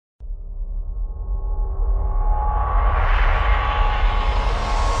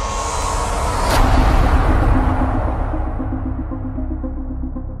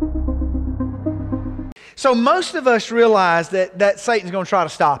So most of us realize that Satan's going to try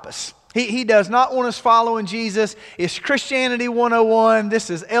to stop us. He does not want us following Jesus. It's Christianity 101. This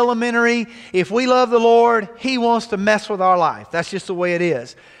is elementary. If we love the Lord, He wants to mess with our life. That's just the way it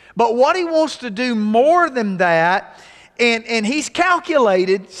is. But what he wants to do more than that, and he's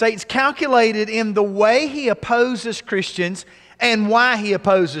calculated, Satan's calculated in the way he opposes Christians and why he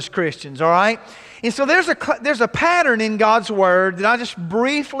opposes Christians, all right? And so there's a pattern in God's Word that I just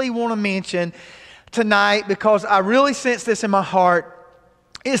briefly want to mention tonight because I really sense this in my heart,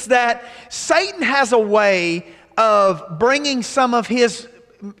 is that Satan has a way of bringing some of his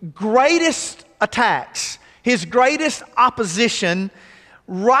greatest attacks, his greatest opposition,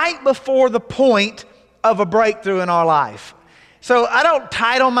 right before the point of a breakthrough in our life. So I don't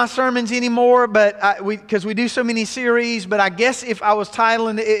title my sermons anymore, but because we do so many series, but I guess if I was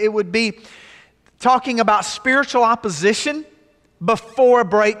titling it, it would be talking about spiritual opposition before a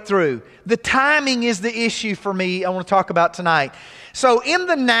breakthrough. The timing is the issue for me I want to talk about tonight. So in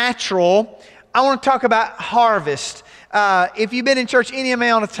the natural, I want to talk about harvest. If you've been in church any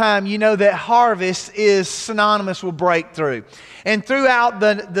amount of time, you know that harvest is synonymous with breakthrough. And throughout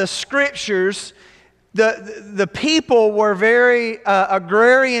the scriptures, the people were very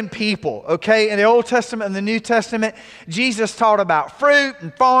agrarian people, okay? In the Old Testament and the New Testament, Jesus taught about fruit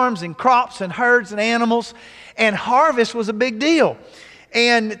and farms and crops and herds and animals, and harvest was a big deal.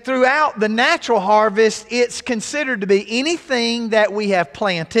 And throughout the natural harvest, it's considered to be anything that we have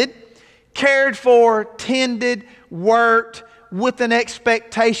planted, cared for, tended, worked with an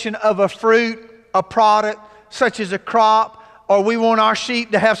expectation of a fruit, a product, such as a crop, or we want our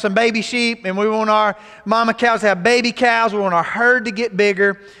sheep to have some baby sheep, and we want our mama cows to have baby cows, we want our herd to get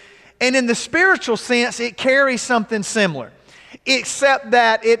bigger. And in the spiritual sense, it carries something similar, except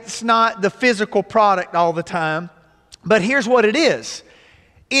that it's not the physical product all the time. But here's what it is.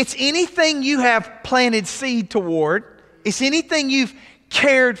 It's anything you have planted seed toward. It's anything you've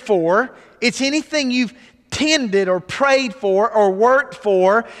cared for. It's anything you've tended or prayed for or worked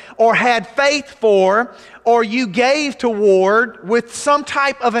for or had faith for or you gave toward with some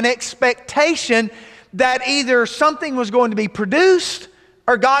type of an expectation that either something was going to be produced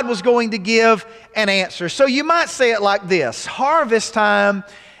or God was going to give an answer. So you might say it like this: harvest time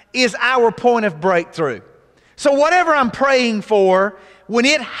is our point of breakthrough. So whatever I'm praying for, when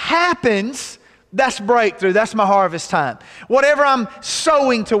it happens, that's breakthrough. That's my harvest time. Whatever I'm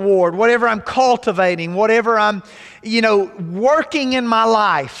sowing toward, whatever I'm cultivating, whatever I'm, working in my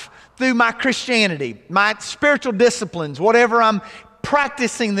life through my Christianity, my spiritual disciplines, whatever I'm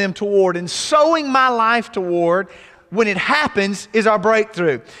practicing them toward and sowing my life toward, when it happens, is our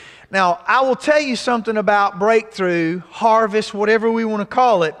breakthrough. Now, I will tell you something about breakthrough, harvest, whatever we want to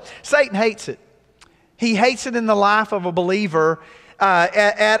call it. Satan hates it. He hates it in the life of a believer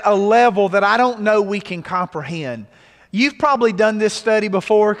at a level that I don't know we can comprehend. You've probably done this study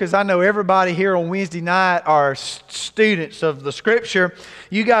before, because I know everybody here on Wednesday night are students of the Scripture.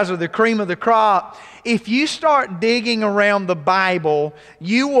 You guys are the cream of the crop. If you start digging around the Bible,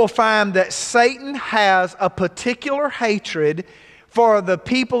 you will find that Satan has a particular hatred for the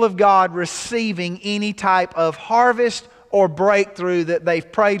people of God receiving any type of harvest or breakthrough that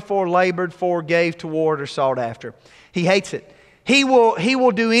they've prayed for, labored for, gave toward, or sought after. He hates it. He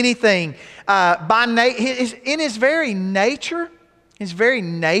will do anything. In his very nature,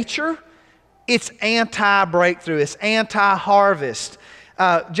 it's anti-breakthrough. It's anti-harvest.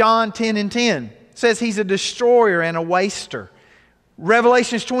 John 10:10 says he's a destroyer and a waster.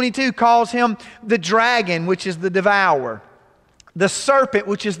 Revelations 22 calls him the dragon, which is the devourer. The serpent,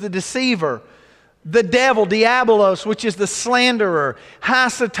 which is the deceiver. The devil, diabolos, which is the slanderer.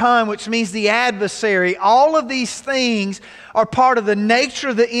 Hasatan, which means the adversary. All of these things are part of the nature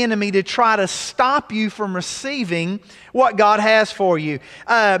of the enemy to try to stop you from receiving what God has for you.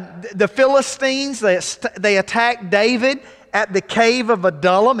 The Philistines, they attacked David at the cave of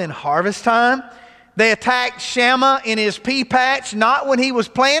Adullam in harvest time. They attacked Shammah in his pea patch, not when he was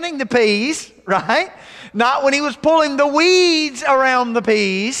planting the peas, right? Not when he was pulling the weeds around the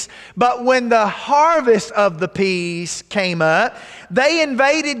peas, but when the harvest of the peas came up. They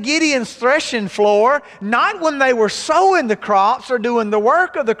invaded Gideon's threshing floor, not when they were sowing the crops or doing the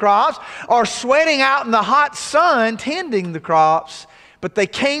work of the crops or sweating out in the hot sun tending the crops, but they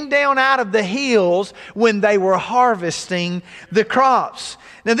came down out of the hills when they were harvesting the crops.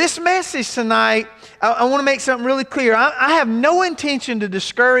 Now this message tonight, I want to make something really clear. I have no intention to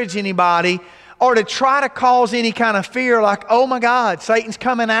discourage anybody or to try to cause any kind of fear like, oh my God, Satan's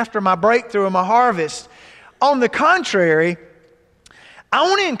coming after my breakthrough and my harvest. On the contrary, I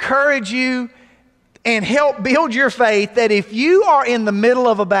want to encourage you and help build your faith that if you are in the middle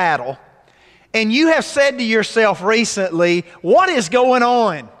of a battle and you have said to yourself recently, what is going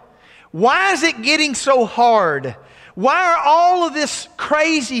on? Why is it getting so hard? Why are all of this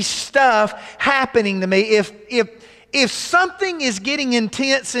crazy stuff happening to me? If something is getting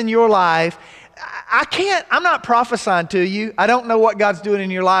intense in your life, I'm not prophesying to you. I don't know what God's doing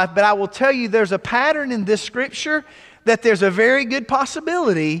in your life, but I will tell you there's a pattern in this scripture that there's a very good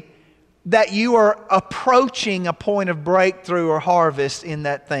possibility that you are approaching a point of breakthrough or harvest in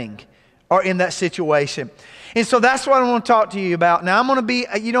that thing or in that situation. And so that's what I want to talk to you about. Now I'm going to be,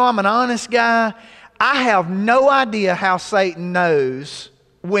 I'm an honest guy. I have no idea how Satan knows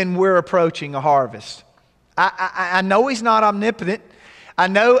when we're approaching a harvest. I know he's not omnipotent. I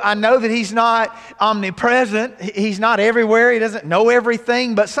know that he's not omnipresent. He's not everywhere. He doesn't know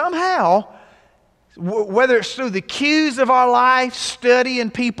everything. But somehow, whether it's through the cues of our life, studying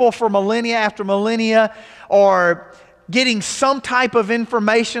people for millennia after millennia, or getting some type of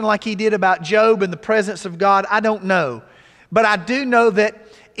information like he did about Job in the presence of God, I don't know. But I do know that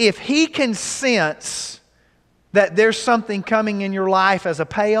if he can sense that there's something coming in your life as a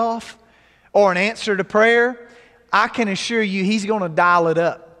payoff or an answer to prayer, I can assure you he's going to dial it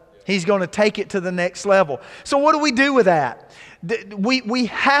up. He's going to take it to the next level. So what do we do with that? We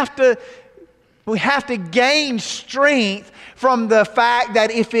have to gain strength from the fact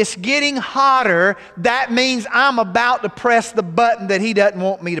that if it's getting hotter, that means I'm about to press the button that he doesn't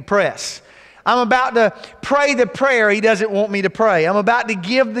want me to press. I'm about to pray the prayer he doesn't want me to pray. I'm about to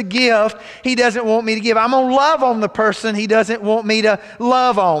give the gift he doesn't want me to give. I'm going to love on the person he doesn't want me to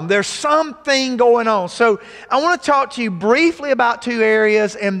love on. There's something going on. So I want to talk to you briefly about two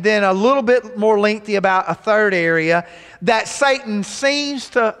areas and then a little bit more lengthy about a third area that Satan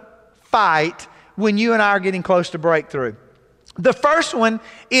seems to fight when you and I are getting close to breakthrough. The first one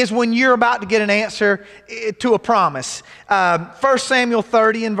is when you're about to get an answer to a promise. 1 Samuel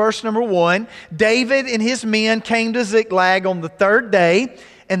 30 and verse number 1, David and his men came to Ziklag on the third day,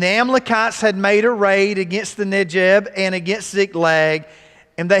 and the Amalekites had made a raid against the Negeb and against Ziklag,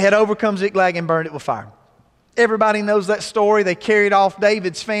 and they had overcome Ziklag and burned it with fire. Everybody knows that story. They carried off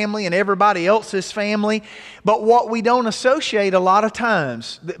David's family and everybody else's family. But what we don't associate a lot of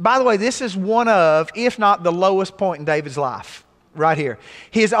times, by the way, this is one of, if not the lowest point in David's life, right here.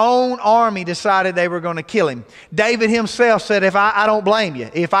 His own army decided they were going to kill him. David himself said, I don't blame you.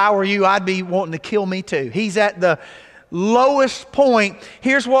 If I were you, I'd be wanting to kill me too. He's at the lowest point.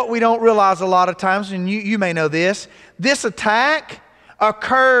 Here's what we don't realize a lot of times, and you may know this. This attack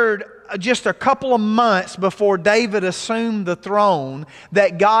occurred just a couple of months before David assumed the throne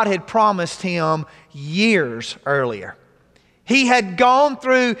that God had promised him years earlier. He had gone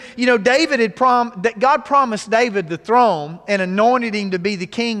through, God promised David the throne and anointed him to be the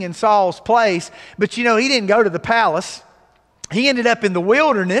king in Saul's place, but he didn't go to the palace. He ended up in the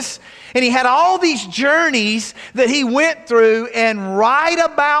wilderness, and he had all these journeys that he went through, and right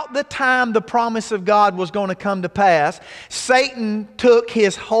about the time the promise of God was going to come to pass, Satan took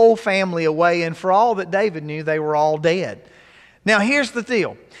his whole family away, and for all that David knew, they were all dead. Now here's the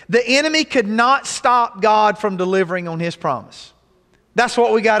deal. The enemy could not stop God from delivering on his promise. That's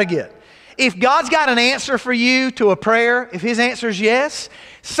what we got to get. If God's got an answer for you to a prayer, if his answer is yes,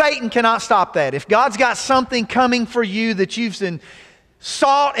 Satan cannot stop that. If God's got something coming for you that you've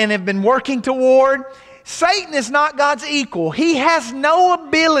sought and have been working toward, Satan is not God's equal. He has no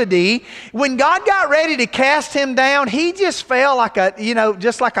ability. When God got ready to cast him down, he just fell like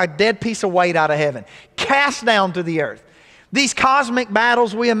just like a dead piece of weight out of heaven, cast down to the earth. These cosmic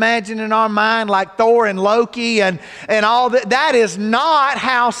battles we imagine in our mind, like Thor and Loki and all that is not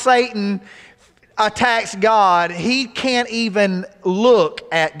how Satan attacks God. He can't even look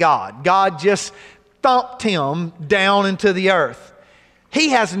at God. God just thumped him down into the earth.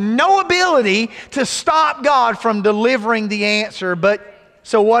 He has no ability to stop God from delivering the answer.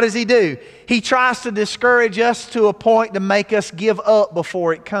 So what does he do? He tries to discourage us to a point to make us give up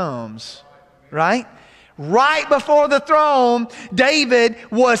before it comes. Right? Right before the throne, David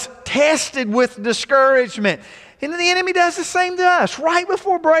was tested with discouragement. And the enemy does the same to us right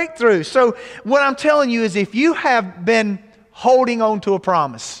before breakthrough. So what I'm telling you is if you have been holding on to a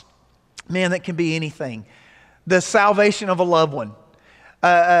promise, man, that can be anything. The salvation of a loved one,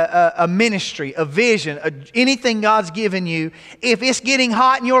 a ministry, a vision, anything God's given you. If it's getting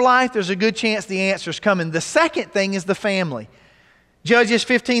hot in your life, there's a good chance the answer's coming. The second thing is the family. Judges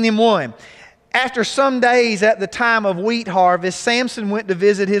 15:1. After some days at the time of wheat harvest, Samson went to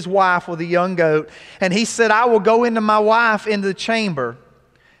visit his wife with a young goat. And he said, I will go into my wife into the chamber.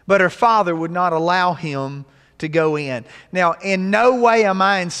 But her father would not allow him to go in. Now, in no way am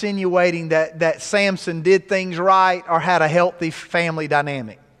I insinuating that Samson did things right or had a healthy family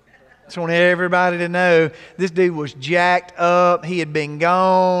dynamic. Just want everybody to know this dude was jacked up. He had been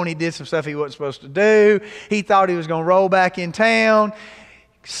gone. He did some stuff he wasn't supposed to do. He thought he was going to roll back in town,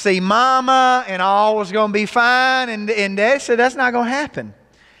 see Mama, and all was going to be fine. And Dad said, that's not going to happen.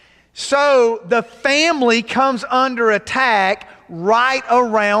 So the family comes under attack right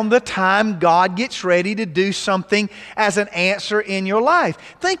around the time God gets ready to do something as an answer in your life.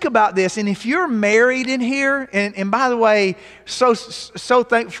 Think about this. And if you're married in here, and by the way, so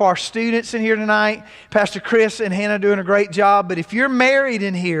thankful for our students in here tonight. Pastor Chris and Hannah doing a great job. But if you're married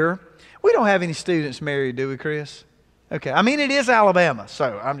in here, we don't have any students married, do we, Chris? Okay. I mean, it is Alabama,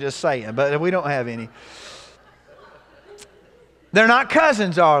 so I'm just saying, but we don't have any. They're not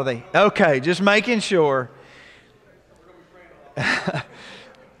cousins, are they? Okay, just making sure.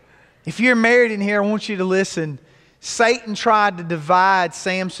 If you're married in here, I want you to listen. Satan tried to divide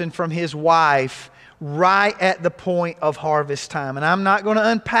Samson from his wife right at the point of harvest time. And I'm not going to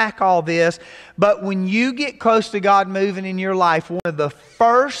unpack all this, but when you get close to God moving in your life, one of the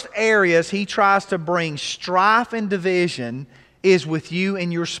first areas He tries to bring strife and division is with you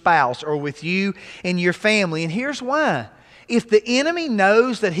and your spouse, or with you and your family. And here's why. If the enemy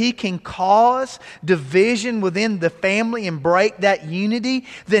knows that he can cause division within the family and break that unity,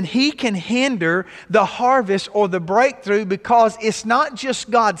 then he can hinder the harvest or the breakthrough, because it's not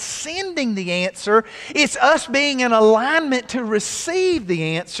just God sending the answer, it's us being in alignment to receive the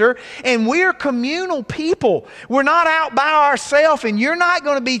answer. And we're communal people. We're not out by ourselves, and you're not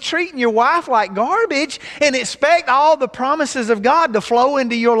going to be treating your wife like garbage and expect all the promises of God to flow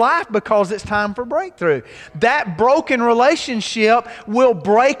into your life because it's time for breakthrough. That broken relationship will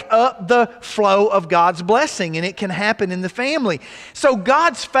break up the flow of God's blessing, and it can happen in the family. So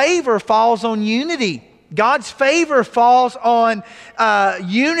God's favor falls on unity. God's favor falls on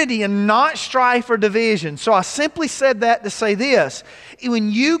unity and not strife or division. So I simply said that to say this.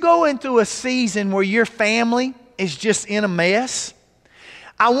 When you go into a season where your family is just in a mess,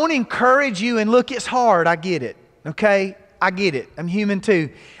 I want to encourage you, and look, it's hard. I get it. Okay? I get it. I'm human too.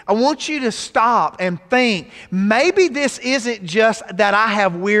 I want you to stop and think, maybe this isn't just that I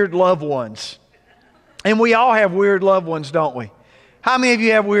have weird loved ones. And we all have weird loved ones, don't we? How many of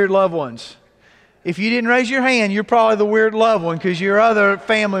you have weird loved ones? If you didn't raise your hand, you're probably the weird loved one, because your other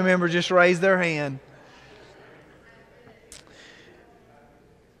family member just raised their hand.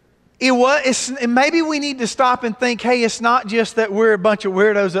 Maybe we need to stop and think, hey, it's not just that we're a bunch of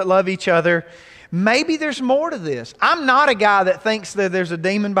weirdos that love each other. Maybe there's more to this. I'm not a guy that thinks that there's a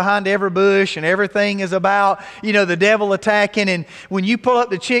demon behind every bush and everything is about, the devil attacking. And when you pull up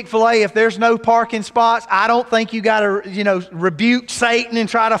to Chick-fil-A, if there's no parking spots, I don't think you got to, rebuke Satan and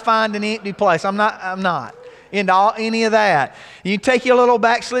try to find an empty place. I'm not into any of that. You can take your little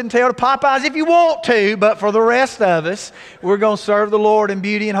backslidden tail to Popeyes if you want to, but for the rest of us, we're going to serve the Lord in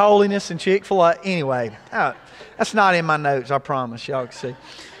beauty and holiness and Chick-fil-A. Anyway, that's not in my notes, I promise. Y'all can see.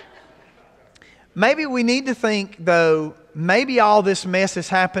 Maybe we need to think, though, maybe all this mess is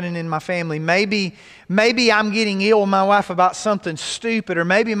happening in my family. Maybe I'm getting ill with my wife about something stupid, or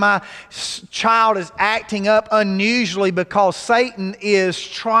maybe my child is acting up unusually because Satan is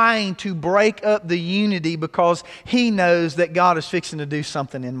trying to break up the unity because he knows that God is fixing to do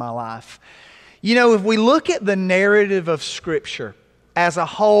something in my life. If we look at the narrative of Scripture as a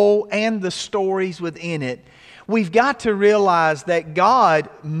whole and the stories within it, we've got to realize that God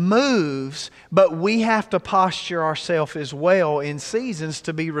moves, but we have to posture ourselves as well in seasons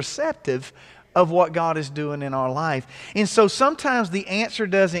to be receptive of what God is doing in our life. And so sometimes the answer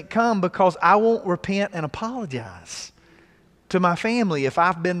doesn't come because I won't repent and apologize to my family if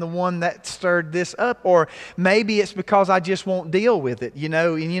I've been the one that stirred this up, or maybe it's because I just won't deal with it,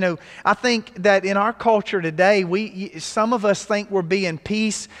 And I think that in our culture today, some of us think we're being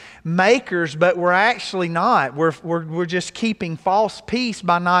peacemakers, but we're actually not. We're just keeping false peace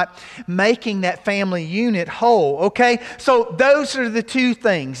by not making that family unit whole. Okay, so those are the two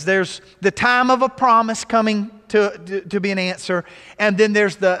things. There's the time of a promise coming to be an answer, and then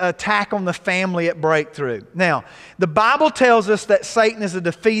there's the attack on the family at breakthrough. Now, the Bible tells us that Satan is a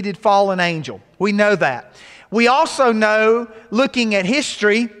defeated fallen angel. We know that. We also know, looking at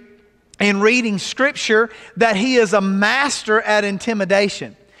history and reading Scripture, that he is a master at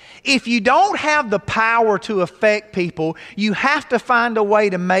intimidation. If you don't have the power to affect people, you have to find a way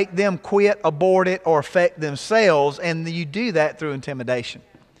to make them quit, abort it, or affect themselves, and you do that through intimidation.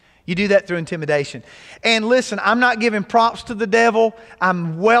 You do that through intimidation. And listen, I'm not giving props to the devil.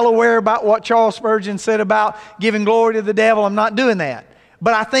 I'm well aware about what Charles Spurgeon said about giving glory to the devil. I'm not doing that.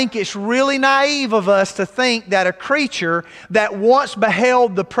 But I think it's really naive of us to think that a creature that once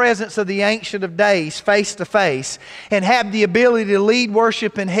beheld the presence of the Ancient of Days face to face and had the ability to lead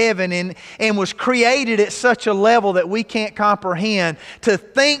worship in heaven and was created at such a level that we can't comprehend, to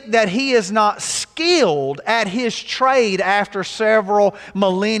think that he is not skilled at his trade after several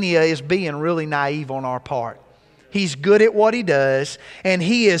millennia is being really naive on our part. He's good at what he does, and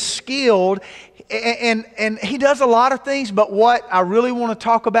he is skilled, and he does a lot of things, but what I really want to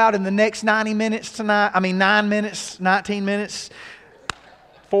talk about in the next 90 minutes tonight, 9 minutes, 19 minutes,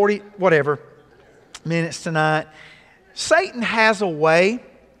 40, whatever minutes tonight, Satan has a way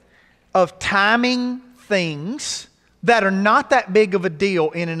of timing things that are not that big of a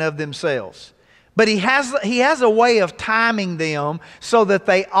deal in and of themselves. But he has a way of timing them so that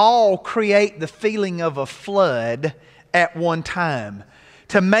they all create the feeling of a flood at one time.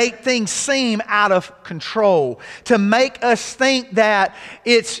 To make things seem out of control. To make us think that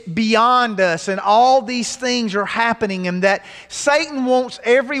it's beyond us and all these things are happening, and that Satan wants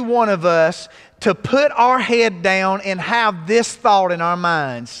every one of us to put our head down and have this thought in our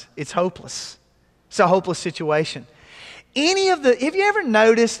minds. It's hopeless. It's a hopeless situation. Have you ever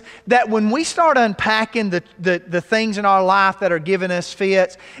noticed that when we start unpacking the things in our life that are giving us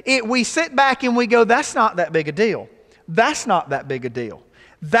fits, we sit back and we go, that's not that big a deal. That's not that big a deal.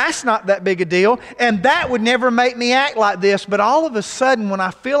 That's not that big a deal. And that would never make me act like this. But all of a sudden, when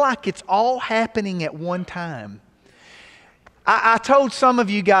I feel like it's all happening at one time. I told some of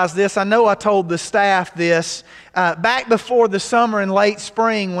you guys this. I know I told the staff this. Back before the summer and late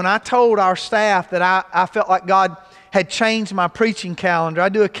spring, when I told our staff that I felt like God had changed my preaching calendar. I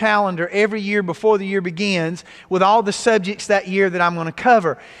do a calendar every year before the year begins with all the subjects that year that I'm going to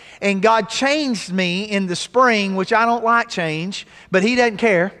cover. And God changed me in the spring, which I don't like change, but He doesn't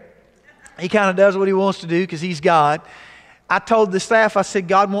care. He kind of does what He wants to do because He's God. I told the staff, I said,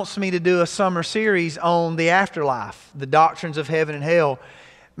 God wants me to do a summer series on the afterlife, the doctrines of heaven and hell.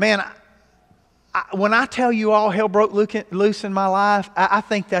 Man, when I tell you all hell broke loose in my life, I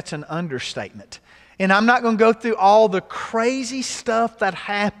think that's an understatement. And I'm not going to go through all the crazy stuff that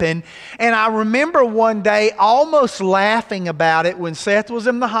happened. And I remember one day almost laughing about it when Seth was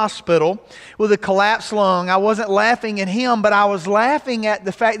in the hospital with a collapsed lung. I wasn't laughing at him, but I was laughing at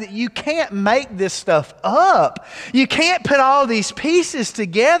the fact that you can't make this stuff up. You can't put all these pieces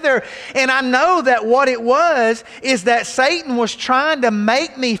together. And I know that what it was is that Satan was trying to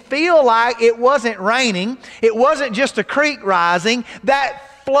make me feel like it wasn't raining. It wasn't just a creek rising. That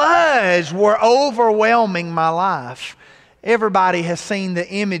floods were overwhelming my life. Everybody has seen the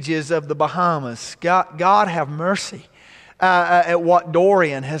images of the Bahamas. God have mercy at what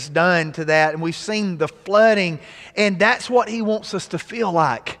Dorian has done to that. And we've seen the flooding. And that's what He wants us to feel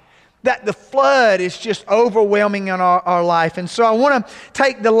like. That the flood is just overwhelming in our life. And so I want to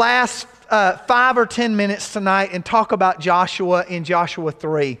take the last 5 or 10 minutes tonight and talk about Joshua in Joshua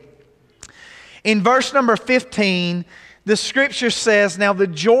 3. In verse number 15, the Scripture says, now the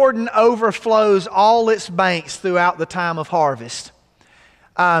Jordan overflows all its banks throughout the time of harvest.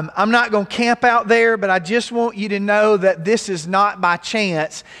 I'm not going to camp out there, but I just want you to know that this is not by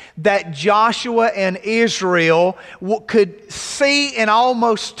chance that Joshua and Israel could see and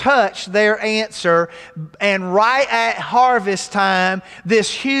almost touch their answer. And right at harvest time,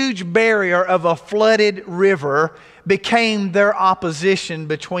 this huge barrier of a flooded river became their opposition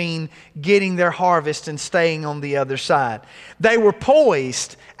between getting their harvest and staying on the other side. They were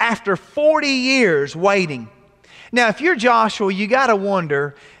poised after 40 years waiting. Now, if you're Joshua, you got to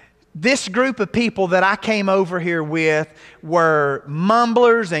wonder, this group of people that I came over here with were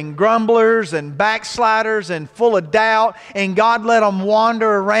mumblers and grumblers and backsliders and full of doubt, and God let them wander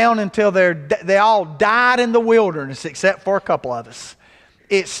around until they all died in the wilderness, except for a couple of us.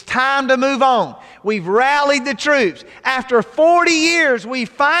 It's time to move on. We've rallied the troops. After 40 years, we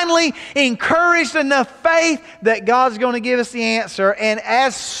finally encouraged enough faith that God's going to give us the answer. And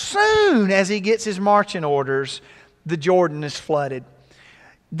as soon as He gets His marching orders, the Jordan is flooded.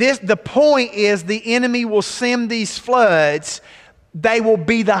 The point is the enemy will send these floods. They will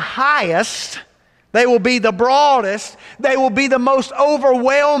be the highest. They will be the broadest. They will be the most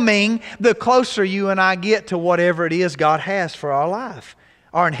overwhelming the closer you and I get to whatever it is God has for our life.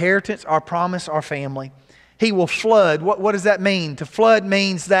 Our inheritance, our promise, our family. He will flood. What does that mean? To flood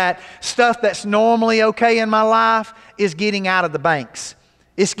means that stuff that's normally okay in my life is getting out of the banks.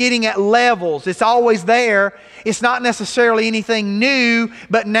 It's getting at levels. It's always there. It's not necessarily anything new,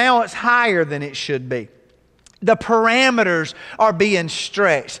 but now it's higher than it should be. The parameters are being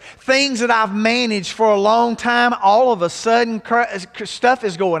stretched. Things that I've managed for a long time, all of a sudden stuff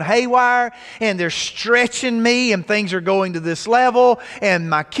is going haywire and they're stretching me and things are going to this level and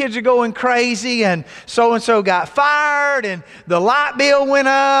my kids are going crazy and so got fired and the light bill went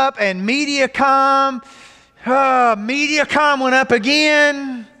up and Mediacom went up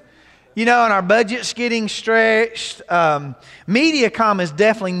again. You know, and our budget's getting stretched. Mediacom is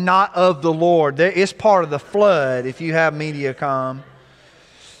definitely not of the Lord. It's part of the flood if you have Mediacom.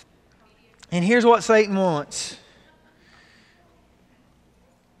 And here's what Satan wants.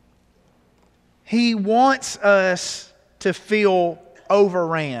 He wants us to feel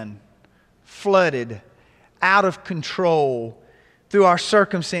overran, flooded, out of control through our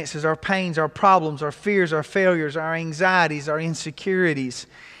circumstances, our pains, our problems, our fears, our failures, our anxieties, our insecurities.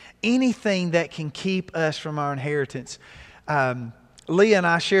 Anything that can keep us from our inheritance. Leah and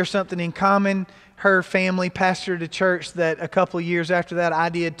I share something in common. Her family pastored a church that a couple of years after that I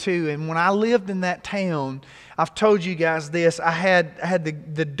did too. And when I lived in that town, I've told you guys this, I had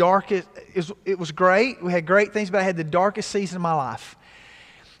the darkest, it was great. We had great things, but I had the darkest season of my life.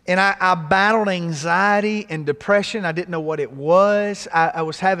 And I battled anxiety and depression. I didn't know what it was. I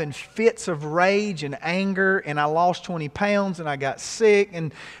was having fits of rage and anger, and I lost 20 pounds, and I got sick,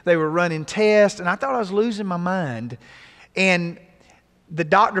 and they were running tests, and I thought I was losing my mind. And the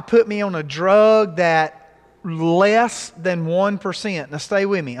doctor put me on a drug that less than 1%. Now stay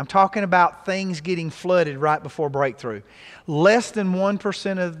with me. I'm talking about things getting flooded right before breakthrough. Less than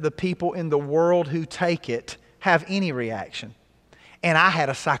 1% of the people in the world who take it have any reaction. And I had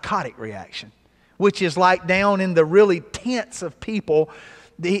a psychotic reaction, which is like down in the really tenths of people.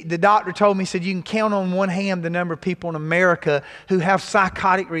 The doctor told me, he said, you can count on one hand the number of people in America who have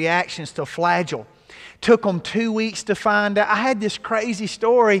psychotic reactions to flagyl. Took them 2 weeks to find out. I had this crazy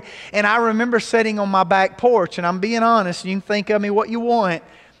story, and I remember sitting on my back porch, and I'm being honest, you can think of me what you want,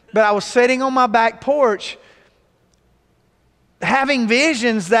 but I was sitting on my back porch having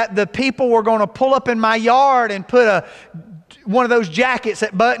visions that the people were going to pull up in my yard and put one of those jackets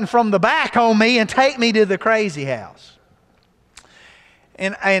that button from the back on me and take me to the crazy house.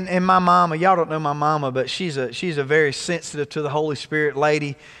 And my mama, y'all don't know my mama, but she's a very sensitive to the Holy Spirit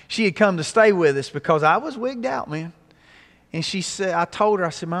lady. She had come to stay with us because I was wigged out, man. And she said, I told her, I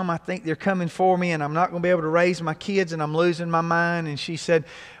said, Mom, I think they're coming for me and I'm not going to be able to raise my kids and I'm losing my mind. And she said,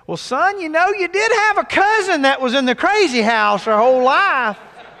 well, son, you know, you did have a cousin that was in the crazy house her whole life.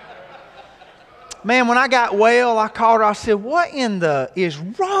 Man, when I got well, I called her. I said, what in the is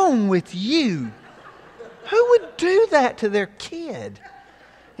wrong with you? Who would do that to their kid?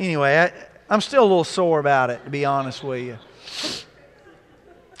 Anyway, I'm still a little sore about it, to be honest with you.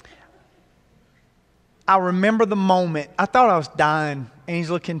 I remember the moment. I thought I was dying.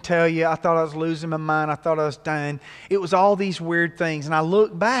 Angela can tell you, I thought I was losing my mind. I thought I was dying. It was all these weird things. And I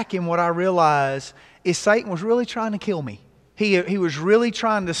look back and what I realized is Satan was really trying to kill me. He was really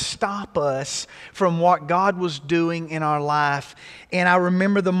trying to stop us from what God was doing in our life. And I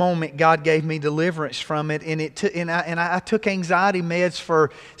remember the moment God gave me deliverance from it. And I took anxiety meds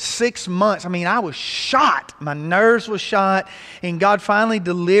for 6 months. I mean, I was shot. My nerves were shot. And God finally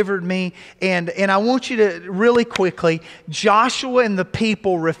delivered me. And I want you to really quickly, Joshua and the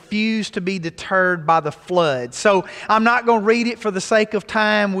people refused to be deterred by the flood. So I'm not going to read it for the sake of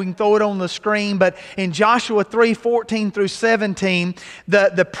time. We can throw it on the screen. But in Joshua 3:14 through 17,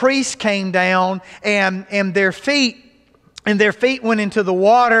 the priests came down and their feet went into the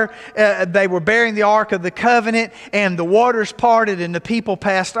water. They were bearing the Ark of the Covenant, and the waters parted, and the people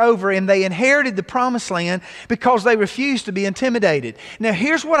passed over, and they inherited the Promised Land because they refused to be intimidated. Now,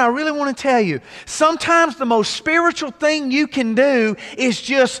 here's what I really want to tell you. Sometimes the most spiritual thing you can do is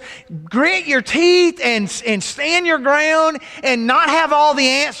just grit your teeth and stand your ground and not have all the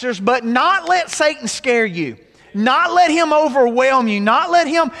answers, but not let Satan scare you. Not let him overwhelm you. Not let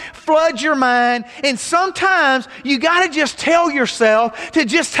him flood your mind. And sometimes you got to just tell yourself to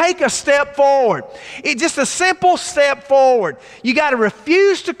just take a step forward. It's just a simple step forward. You got to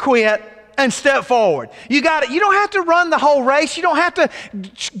refuse to quit and step forward. You don't have to run the whole race. You don't have to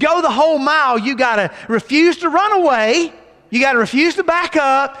go the whole mile. You got to refuse to run away. You got to refuse to back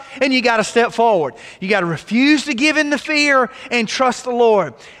up, and you got to step forward. You got to refuse to give in to fear and trust the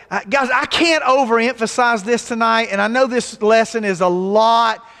Lord. Guys, I can't overemphasize this tonight, and I know this lesson is a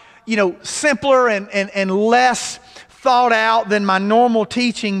lot, simpler and less thought out than my normal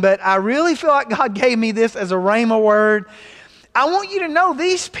teaching, but I really feel like God gave me this as a rhema word. I want you to know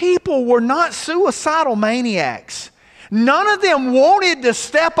these people were not suicidal maniacs. None of them wanted to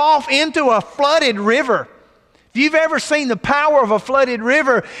step off into a flooded river. If you've ever seen the power of a flooded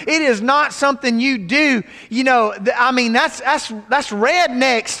river, it is not something you do. You know, I mean, that's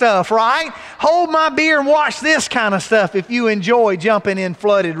redneck stuff, right? Hold my beer and watch this kind of stuff if you enjoy jumping in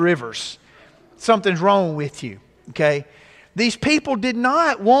flooded rivers. Something's wrong with you, okay? These people did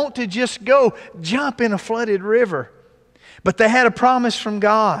not want to just go jump in a flooded river, but they had a promise from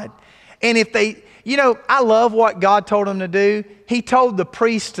God. And if they, you know, I love what God told them to do. He told the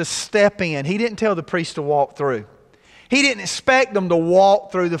priest to step in. He didn't tell the priest to walk through. He didn't expect them to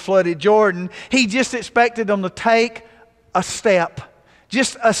walk through the flooded Jordan. He just expected them to take a step.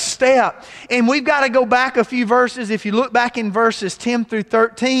 Just a step. And we've got to go back a few verses. If you look back in verses 10 through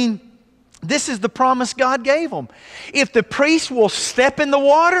 13, this is the promise God gave them. If the priest will step in the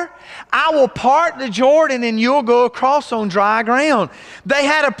water, I will part the Jordan and you'll go across on dry ground. They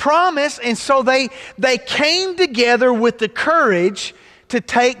had a promise, and so they came together with the courage to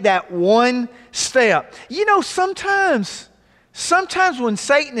take that one step. You know, sometimes when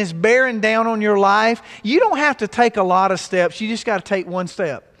Satan is bearing down on your life, you don't have to take a lot of steps. You just got to take one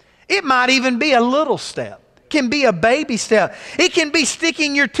step. It might even be a little step. Can be a baby step. It can be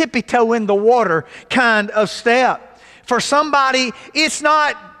sticking your tippy toe in the water kind of step. For somebody, it's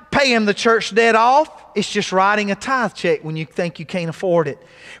not paying the church debt off. It's just writing a tithe check when you think you can't afford it.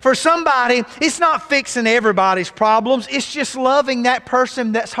 For somebody, it's not fixing everybody's problems. It's just loving that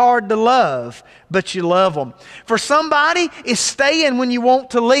person that's hard to love, but you love them. For somebody, it's staying when you want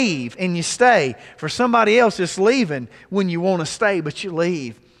to leave, and you stay. For somebody else, it's leaving when you want to stay, but you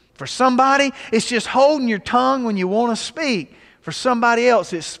leave. For somebody, it's just holding your tongue when you want to speak. For somebody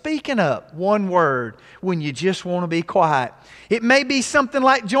else, it's speaking up one word when you just want to be quiet. It may be something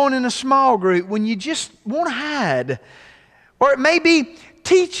like joining a small group when you just want to hide. Or it may be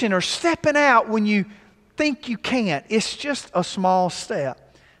teaching or stepping out when you think you can't. It's just a small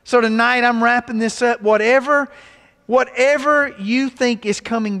step. So tonight I'm wrapping this up. Whatever you think is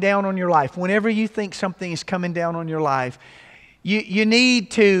coming down on your life, whenever you think something is coming down on your life, you need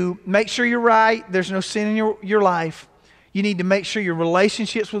to make sure you're right. There's no sin in your life. You need to make sure your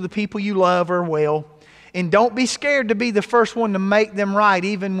relationships with the people you love are well. And don't be scared to be the first one to make them right,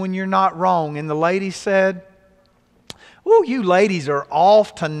 even when you're not wrong. And the ladies said, "Ooh, you ladies are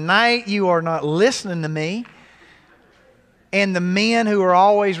off tonight. You are not listening to me." And the men who are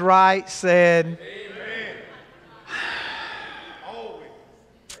always right said, "Amen." Always.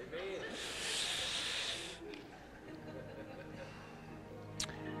 Amen.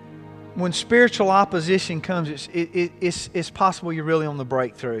 When spiritual opposition comes, it's possible you're really on the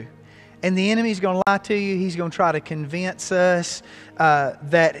breakthrough. And the enemy's going to lie to you. He's going to try to convince us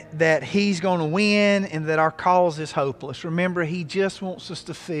that he's going to win and that our cause is hopeless. Remember, he just wants us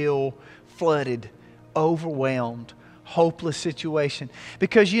to feel flooded, overwhelmed, hopeless situation.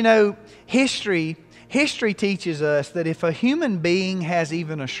 Because, you know, history teaches us that if a human being has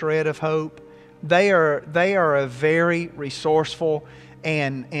even a shred of hope, they are a very resourceful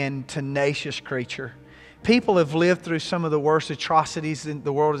and tenacious creature. People have lived through some of the worst atrocities that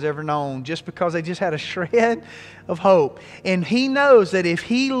the world has ever known just because they just had a shred of hope. And he knows that if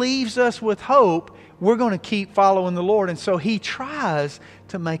he leaves us with hope, we're going to keep following the Lord. And so he tries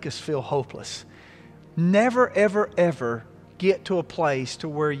to make us feel hopeless. Never, ever, ever get to a place to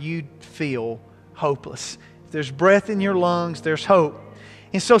where you feel hopeless. If there's breath in your lungs, there's hope.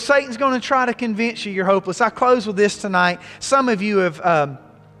 And so Satan's going to try to convince you you're hopeless. I close with this tonight. Some of you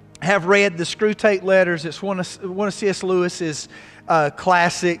have read the Screwtape Letters. It's one of C.S. Lewis's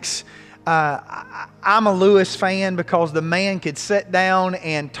classics. I'm a Lewis fan because the man could sit down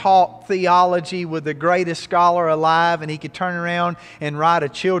and talk theology with the greatest scholar alive, and he could turn around and write a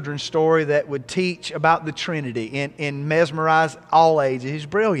children's story that would teach about the Trinity and mesmerize all ages. He's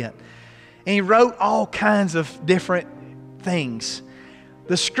brilliant. And he wrote all kinds of different things.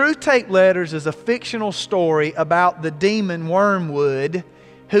 The Screwtape Letters is a fictional story about the demon Wormwood,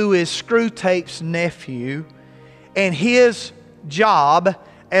 who is Screwtape's nephew, and his job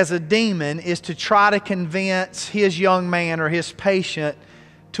as a demon is to try to convince his young man or his patient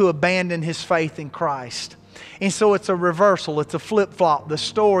to abandon his faith in Christ. And so it's a reversal, it's a flip-flop. The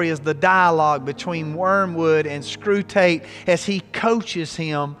story is the dialogue between Wormwood and Screwtape as he coaches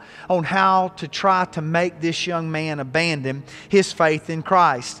him on how to try to make this young man abandon his faith in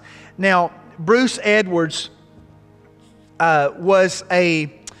Christ. Now, Bruce Edwards was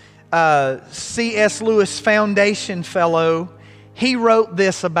a C.S. Lewis Foundation Fellow. He wrote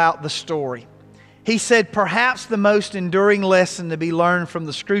this about the story. He said, "Perhaps the most enduring lesson to be learned from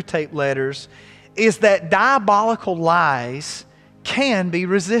the Screwtape Letters is that diabolical lies can be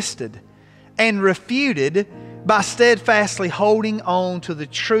resisted and refuted by steadfastly holding on to the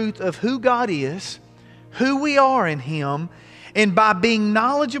truth of who God is, who we are in Him, and by being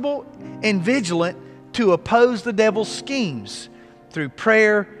knowledgeable and vigilant to oppose the devil's schemes through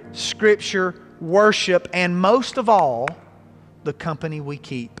prayer, Scripture, worship, and most of all, the company we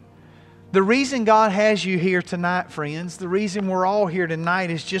keep. The reason God has you here tonight, friends, the reason we're all here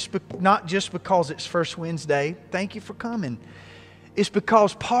tonight is not just because it's First Wednesday. Thank you for coming. It's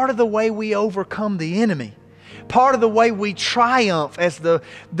because part of the way we overcome the enemy, part of the way we triumph as the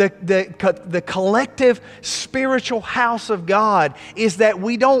collective spiritual house of God, is that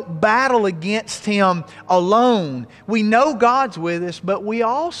we don't battle against Him alone. We know God's with us, but we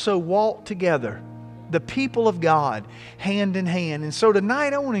also walk together, the people of God, hand in hand. And so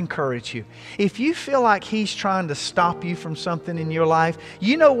tonight I want to encourage you. If you feel like He's trying to stop you from something in your life,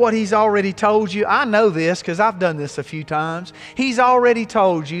 you know what He's already told you. I know this because I've done this a few times. He's already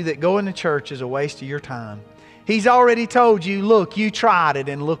told you that going to church is a waste of your time. He's already told you, look, you tried it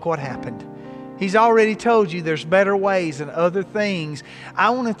and look what happened. He's already told you there's better ways and other things. I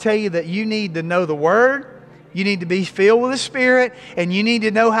want to tell you that you need to know the Word. You need to be filled with the Spirit, and you need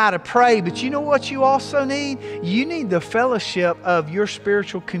to know how to pray. But you know what you also need? You need the fellowship of your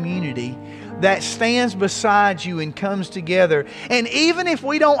spiritual community that stands beside you and comes together. And even if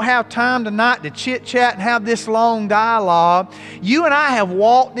we don't have time tonight to chit-chat and have this long dialogue, you and I have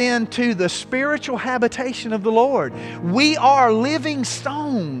walked into the spiritual habitation of the Lord. We are living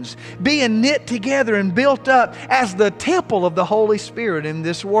stones being knit together and built up as the temple of the Holy Spirit in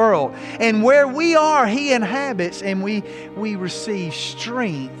this world. And where we are, He inhabits, and we receive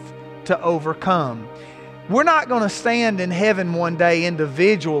strength to overcome. We're not going to stand in heaven one day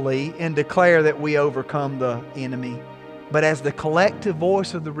individually and declare that we overcome the enemy. But as the collective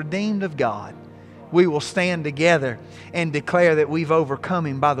voice of the redeemed of God, we will stand together and declare that we've overcome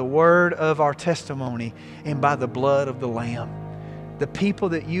him by the word of our testimony and by the blood of the Lamb. The people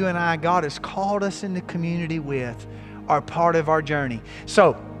that you and I, God has called us into community with, are part of our journey.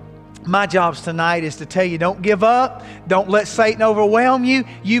 So, my job tonight is to tell you, don't give up. Don't let Satan overwhelm you.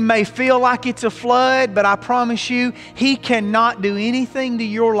 You may feel like it's a flood, but I promise you, he cannot do anything to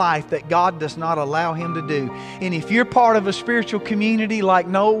your life that God does not allow him to do. And if you're part of a spiritual community like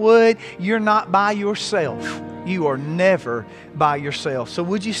Knollwood, you're not by yourself. You are never by yourself. So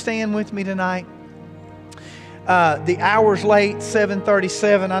would you stand with me tonight? The hour's late,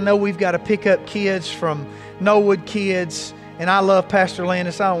 7:37. I know we've got to pick up kids from Knollwood Kids. And I love Pastor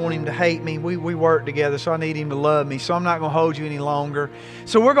Landis. I don't want him to hate me. We work together, so I need him to love me. So I'm not going to hold you any longer.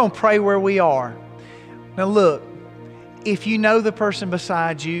 So we're going to pray where we are. Now look, if you know the person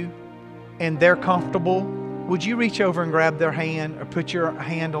beside you and they're comfortable, would you reach over and grab their hand or put your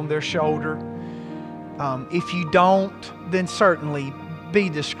hand on their shoulder? If you don't, then certainly be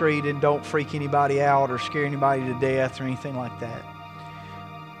discreet and don't freak anybody out or scare anybody to death or anything like that.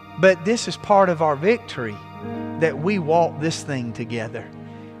 But this is part of our victory, that we walk this thing together.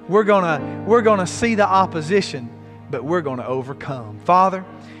 We're gonna see the opposition, but we're gonna overcome. Father,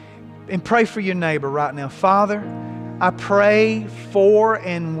 and pray for your neighbor right now. Father, I pray for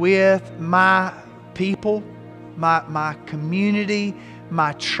and with my people, my community,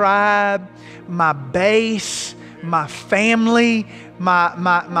 my tribe, my base, my family,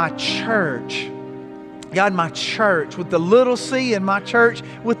 my church. God, my church with the little c and my church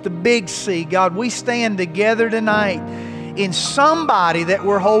with the big C. God, we stand together tonight in somebody that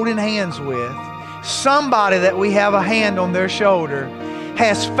we're holding hands with, somebody that we have a hand on their shoulder,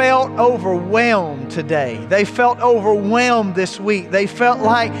 has felt overwhelmed today. They felt overwhelmed this week. They felt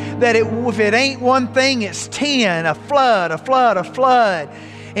like that if it ain't one thing, it's 10, a flood, a flood, a flood.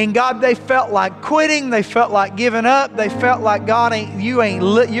 And God, they felt like quitting. They felt like giving up. They felt like God,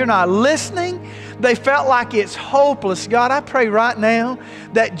 you're not listening. They felt like it's hopeless. God, I pray right now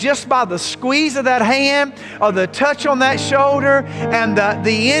that just by the squeeze of that hand or the touch on that shoulder and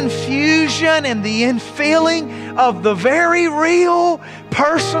the infusion and the infilling of the very real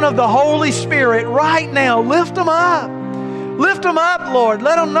person of the Holy Spirit right now, lift them up. Lift them up, Lord.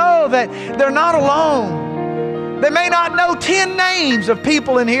 Let them know that they're not alone. They may not know 10 names of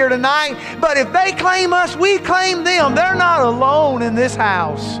people in here tonight, but if they claim us, we claim them. They're not alone in this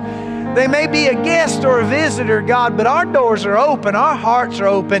house. They may be a guest or a visitor, God, but our doors are open. Our hearts are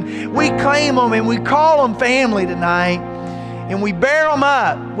open. We claim them and we call them family tonight. And we bear them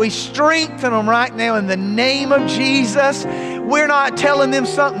up. We strengthen them right now in the name of Jesus. We're not telling them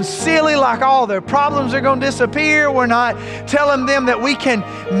something silly like all their problems are going to disappear. We're not telling them that we can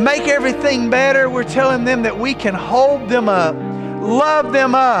make everything better. We're telling them that we can hold them up, love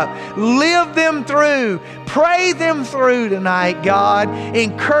them up, live them through, pray them through tonight, God.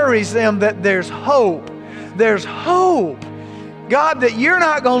 Encourage them that there's hope. There's hope. God, that you're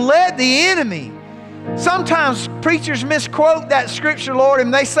not going to let the enemy Sometimes preachers misquote that scripture, Lord,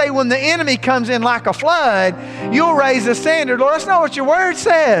 and they say when the enemy comes in like a flood, you'll raise a standard. Lord, that's not what your word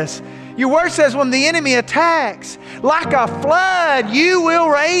says. Your word says when the enemy attacks like a flood, you will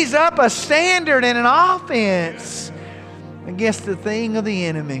raise up a standard and an offense against the thing of the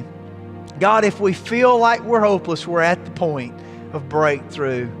enemy. God, if we feel like we're hopeless, we're at the point of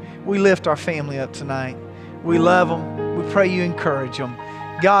breakthrough. We lift our family up tonight. We love them. We pray you encourage them.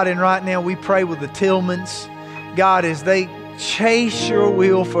 God, and right now we pray with the Tillmans. God, as they chase your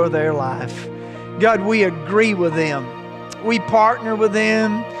will for their life. God, we agree with them. We partner with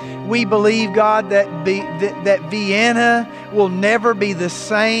them. We believe, God, that Vienna will never be the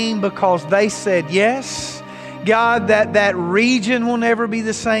same because they said yes. God, that region will never be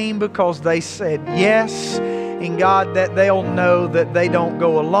the same because they said yes. And God, that they'll know that they don't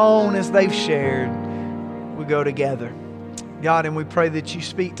go alone as they've shared. We go together. God, and we pray that you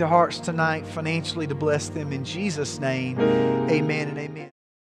speak to hearts tonight financially to bless them in Jesus' name. Amen and amen.